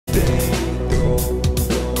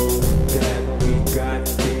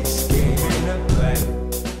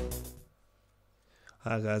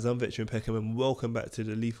Hi guys, I'm Veteran Peckham and welcome back to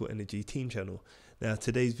the Lethal Energy Team channel. Now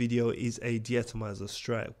today's video is a DeAtomizer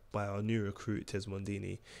strike by our new recruit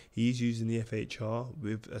Tezmondini. He's using the FHR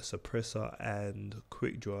with a suppressor and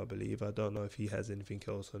quick draw, I believe. I don't know if he has anything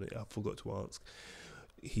else on it, I forgot to ask.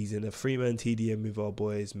 He's in a 3-man TDM with our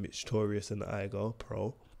boys Mitch Torius and Igo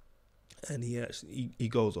Pro. And he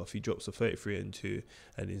goes off, he drops a 33 and 2,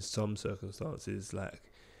 and in some circumstances like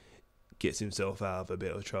gets himself out of a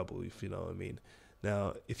bit of trouble, if you know what I mean.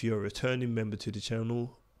 Now, if you're a returning member to the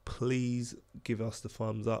channel, please give us the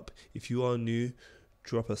thumbs up. If you are new,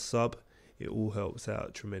 drop a sub. It all helps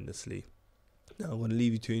out tremendously. Now, I'm going to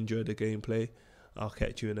leave you to enjoy the gameplay. I'll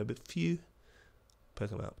catch you in a few.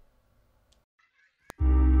 Peck 'em out.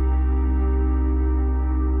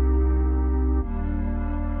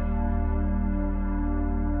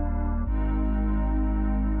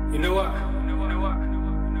 You know what?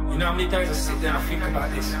 You know how many days I sit there and I think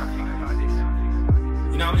about this?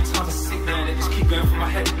 You know how many times I sit there and it just keep going through my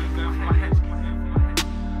head?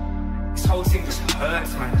 This whole thing just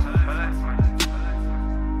hurts, man.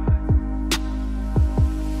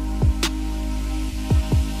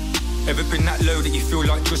 Ever been that low that you feel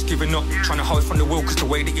like just giving up? Trying to hide from the wheel cause the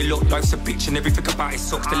way that you look, life's a bitch and everything about it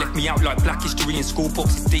sucks. They left me out like black history in school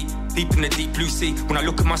books. It's deep in the deep blue sea. When I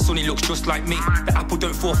look at my son, he looks just like me. The apple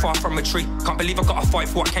don't fall far from a tree. Can't believe I gotta fight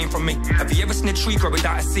for what came from me. Have you ever seen a tree grow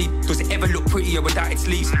without a seed? Does it ever look prettier without its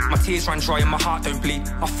leaves? My tears run dry and my heart don't bleed.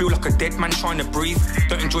 I feel like a dead man trying to breathe.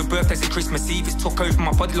 Don't enjoy birthdays and Christmas Eve. It's took over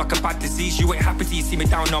my body like a bad disease. You ain't happy till you see me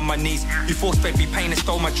down on my knees. You force-fed me pain and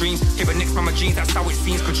stole my dreams. Give a next man my jeans, that's how it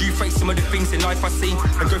seems. Could you face some of the things in life I've seen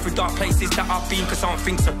and go through dark places that I've been? Cause I don't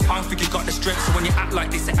think so. I don't think you got the strength. So when you act like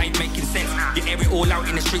this, it ain't making sense. You air it all out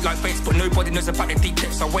in the street like vents, but nobody knows about the deep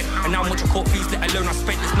depths I went. And how much I caught fees, let alone I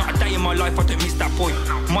spent. There's not a day in my life I don't miss that boy.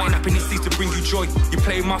 My happiness needs to bring you joy. You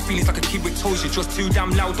play with my feelings like a kid with toys. You're just too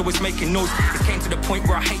damn loud, always making noise. It came to the point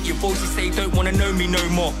where I hate your voice. You say you don't wanna know me no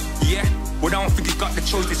more. Yeah, well I don't think you've got the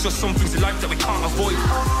choice. There's just some things in life that we can't avoid.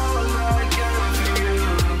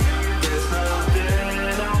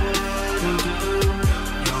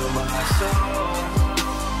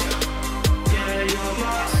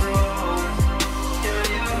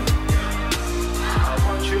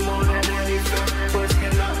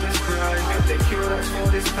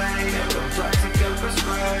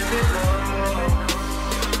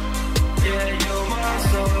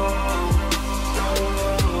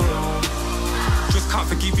 Can't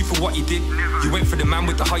forgive you for what you did. You went for the man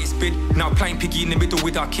with the highest bid. Now playing piggy in the middle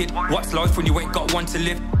with our kid. What's life when you ain't got one to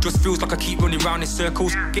live? Just feels like I keep running round in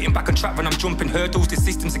circles. Getting back on track when I'm jumping hurdles. The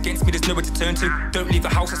system's against me, there's nowhere to turn to. Don't leave the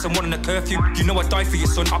house, that's someone on a curfew. You know I die for your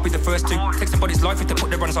son, I'll be the first to. Take somebody's life if they put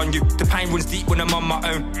their runs on you. The pain runs deep when I'm on my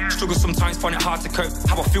own. Struggle sometimes, find it hard to cope.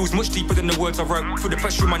 How I feel's much deeper than the words I wrote. Feel the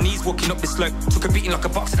pressure in my knees walking up this slope. Took a beating like a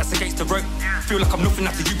boxer that's against the rope. Feel like I'm nothing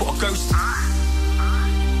after you but a ghost.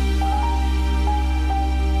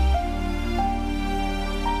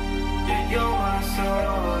 You're my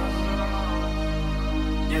soul.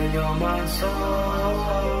 Yeah, you're my soul.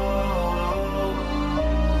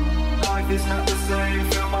 Life is not the same.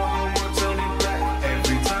 Feel my whole world turning black.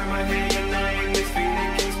 Every time I hear your name, this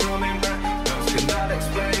feeling keeps coming back. Words cannot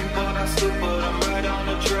explain, but I still put them right on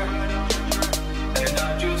the track. And I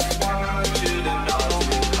just want you to know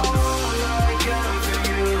all I got for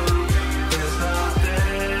you. There's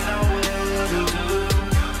nothing I will do.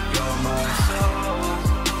 You're my soul.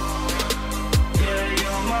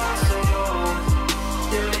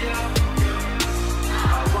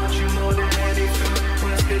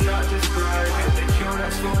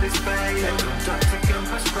 For this pain, and no doctor can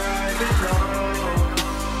prescribe it, no.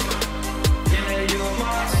 Yeah, you're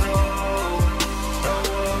my soul. Oh.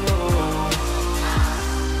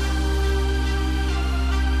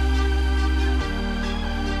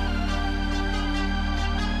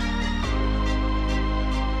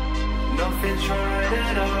 Nothing's right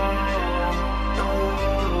at all. No.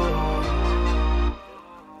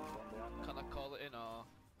 Can I call it in or?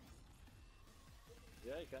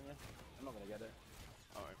 Yeah, you can, yeah. I'm not gonna get it.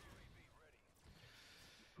 Alright.